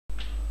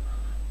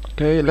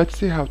Okay, let's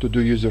see how to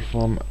do user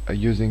form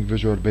using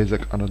Visual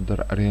Basic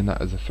under Arena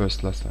as a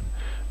first lesson.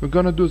 We're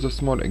gonna do the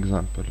small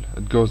example.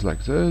 It goes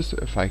like this.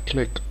 If I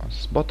click on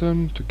this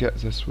button to get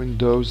this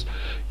Windows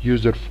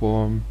user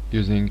form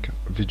using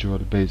Visual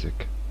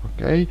Basic.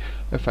 Okay,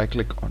 if I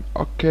click on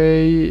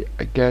OK,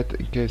 I get,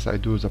 in case I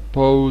do the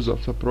pause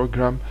of the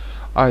program,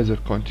 either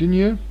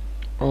continue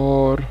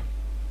or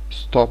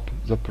stop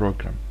the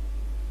program.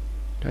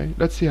 Okay,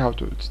 let's see how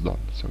it's done.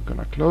 So I'm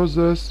gonna close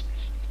this.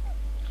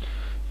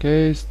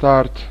 Okay,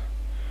 start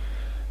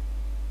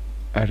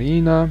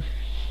Arena.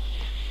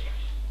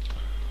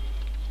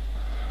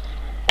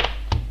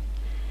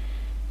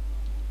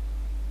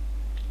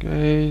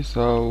 Okay,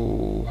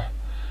 so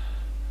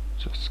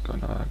just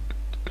gonna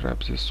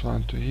grab this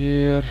one to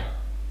here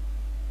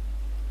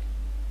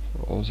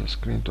for all the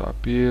screen to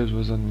appear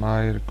within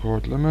my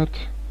record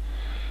limit,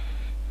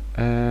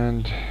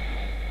 and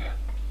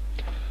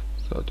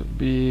so to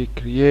be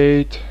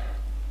create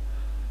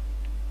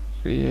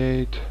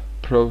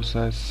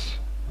process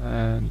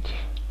and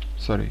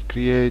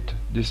create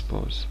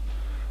dispose,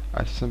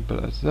 as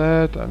simple as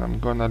that. And I'm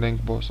gonna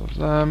link both of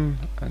them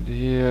and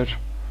here.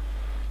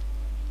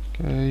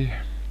 Okay,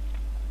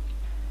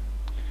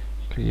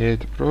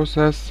 create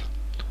process.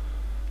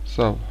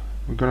 So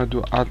we're gonna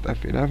do Alt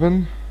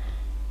F11.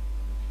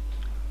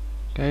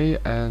 Okay,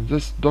 and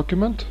this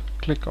document,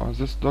 click on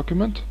this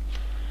document.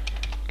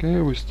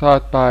 Okay, we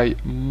start by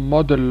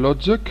model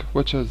logic,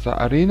 which is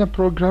the Arena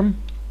program.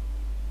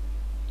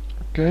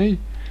 Okay,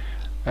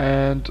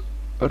 and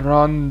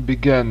run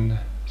begin.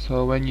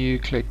 So when you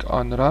click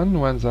on run,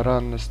 when the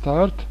run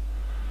start.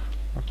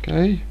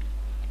 Okay,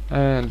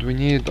 and we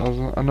need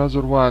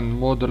another one,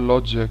 model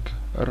logic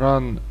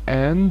run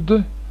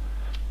end,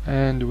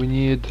 and we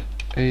need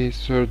a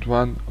third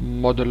one,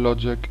 model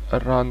logic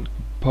run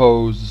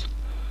pause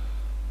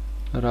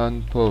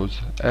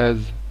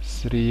as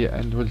 3,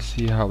 and we'll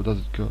see how does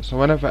it go. So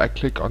whenever I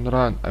click on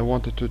run, I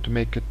wanted to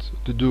make it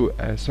to do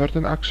a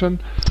certain action,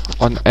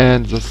 on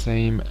end the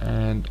same,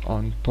 and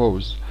on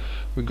pause.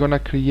 We're gonna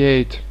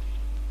create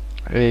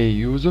a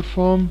user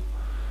form.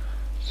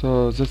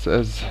 So this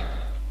is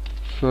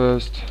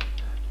first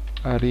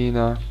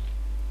Arena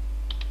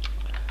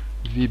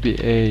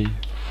VBA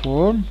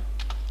form.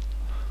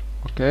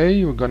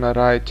 Okay, we're gonna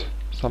write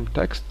some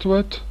text to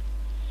it,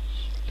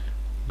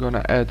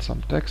 gonna add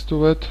some text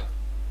to it.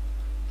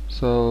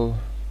 So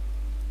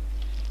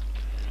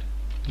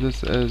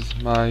this is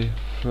my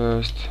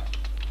first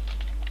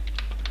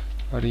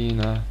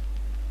Arena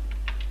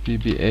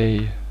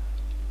VBA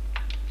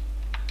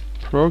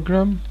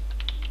program.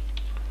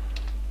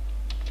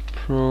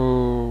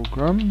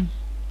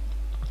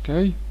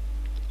 Okay,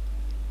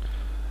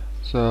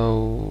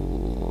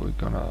 so we're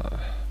gonna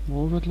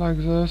move it like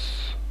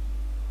this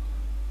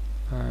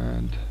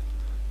and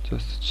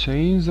just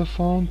change the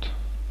font.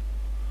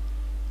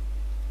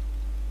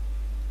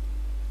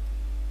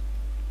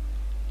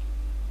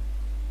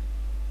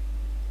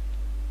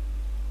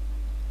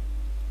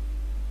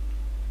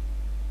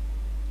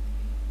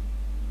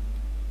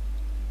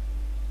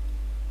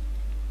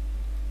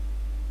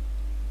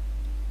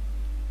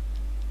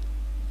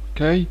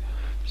 Okay,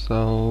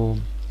 so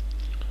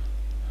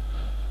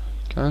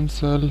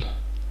cancel,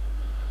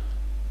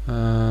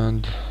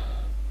 and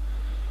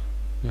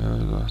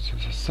that's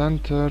the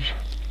center,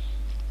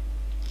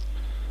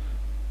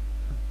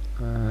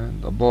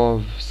 and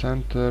above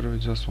center we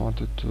just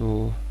wanted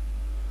to,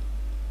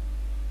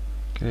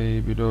 okay,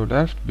 below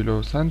left,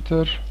 below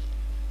center.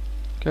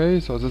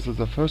 Okay, so this is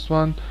the first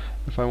one.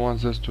 If I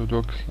want this to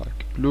look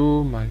like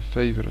blue, my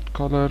favorite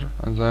color,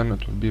 and then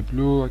it will be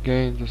blue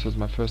again. This is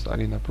my first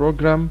Arena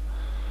program.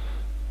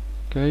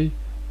 Okay,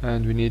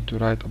 and we need to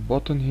write a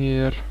button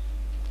here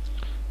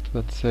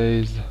that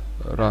says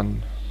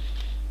run.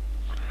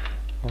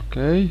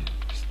 Okay,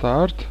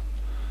 start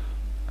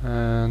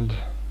and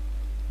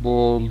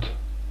bold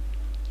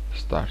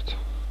start.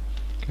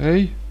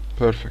 Okay,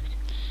 perfect.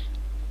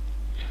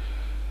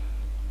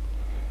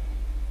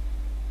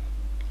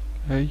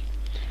 Okay,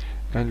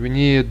 and we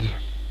need,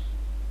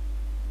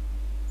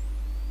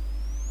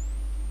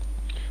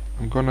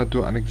 I'm gonna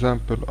do an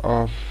example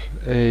of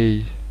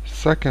a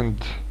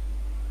second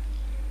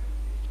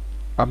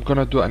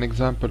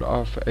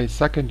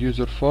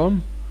user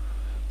form.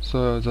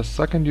 So the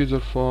second user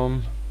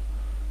form,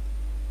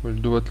 we'll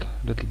do it a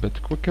little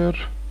bit quicker.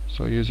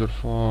 So user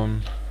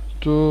form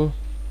 2.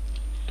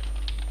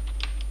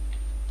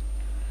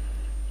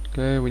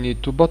 Okay, we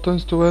need 2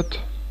 buttons to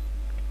it.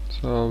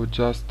 So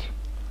just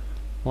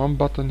one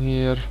button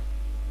here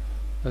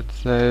that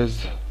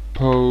says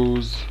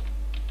pause,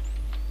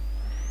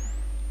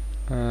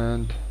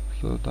 and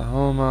so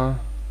Tahoma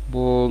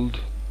bold.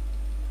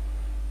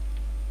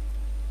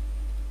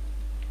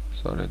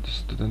 Sorry,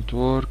 this didn't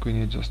work. We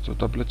need just to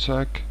double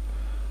check.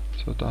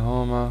 So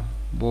Tahoma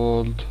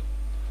bold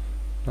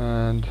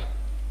and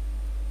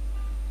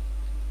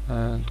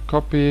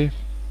copy,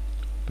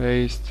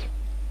 paste.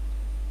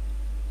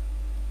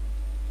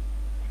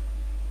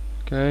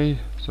 Okay,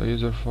 so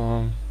user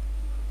form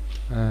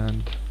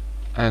and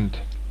end.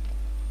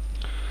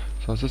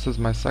 So this is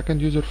my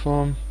second user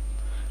form.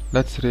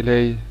 Let's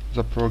relay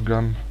the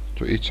program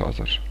to each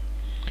other.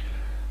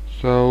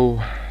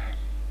 So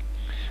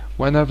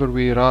whenever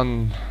we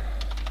run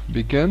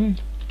begin,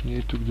 we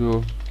need to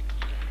do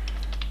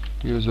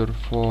user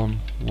form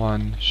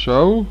 1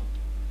 show.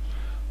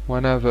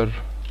 Whenever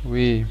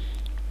we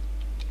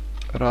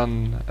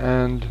run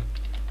end,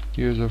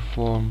 user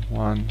form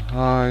 1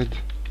 hide,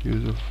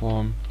 user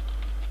form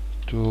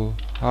 2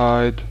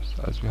 hide,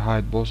 as we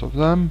hide both of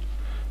them,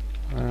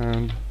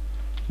 and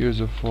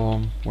user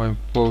form when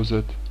pose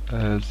it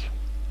as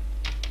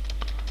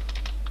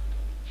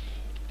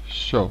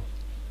show.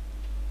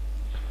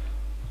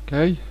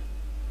 Okay,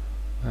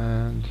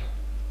 and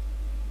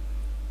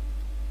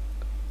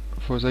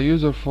for the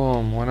user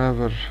form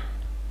whenever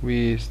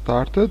we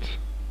started,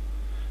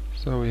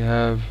 so we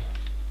have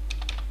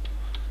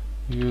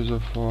user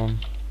form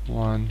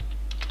 1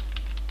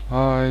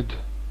 hide,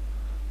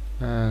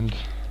 and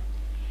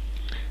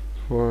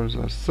for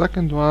the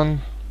second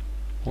one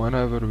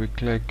whenever we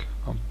click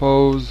on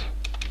pause,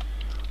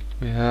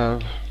 we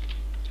have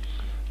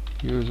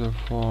user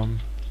form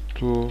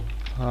to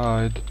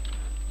hide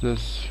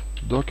this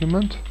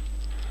document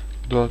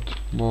dot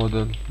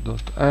model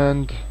dot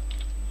end,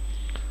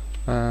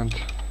 and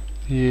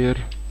here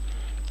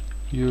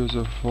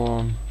user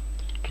form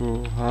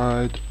to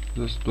hide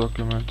this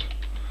document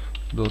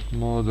dot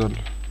model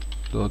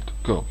dot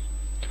go,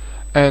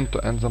 and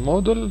to end the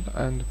model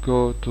and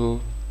go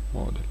to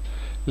model.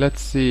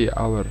 Let's see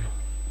our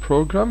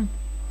program.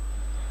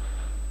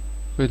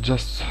 We're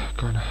just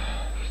gonna,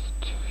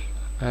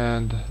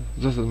 and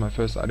this is my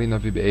first Arena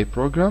VBA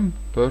program.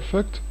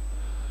 Perfect.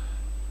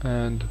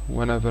 And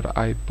whenever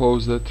I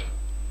pause it,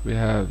 we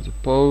have the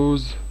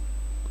pause,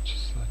 which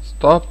is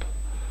stop,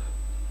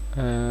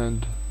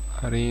 and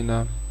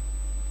Arena.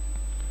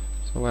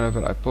 So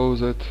whenever I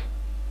pause it,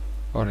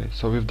 alright,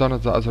 so we've done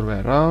it the other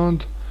way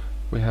around.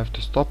 We have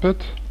to stop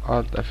it,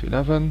 Alt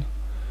F11.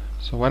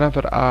 So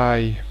whenever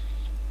I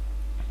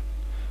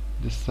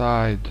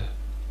decide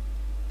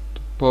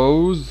to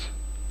pause,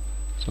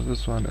 so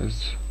this one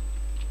is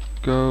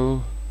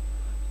go,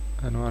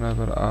 and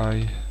whenever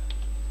I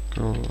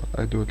go,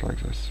 I do it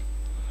like this.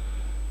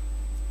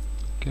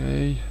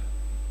 Okay,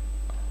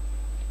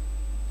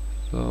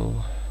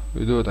 so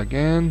we do it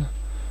again.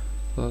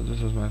 So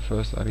this is my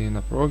first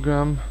Arena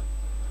program.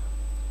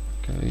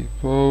 Okay,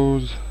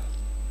 pause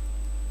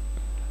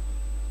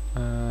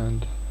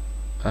and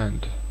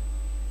end.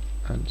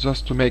 And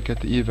just to make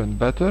it even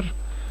better,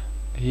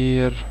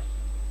 here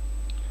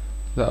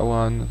that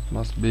one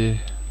must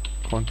be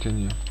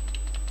continue.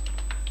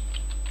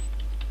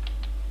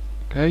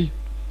 Okay,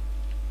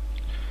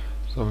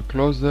 so we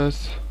close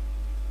this,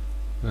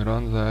 we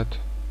run that,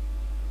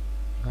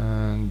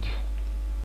 and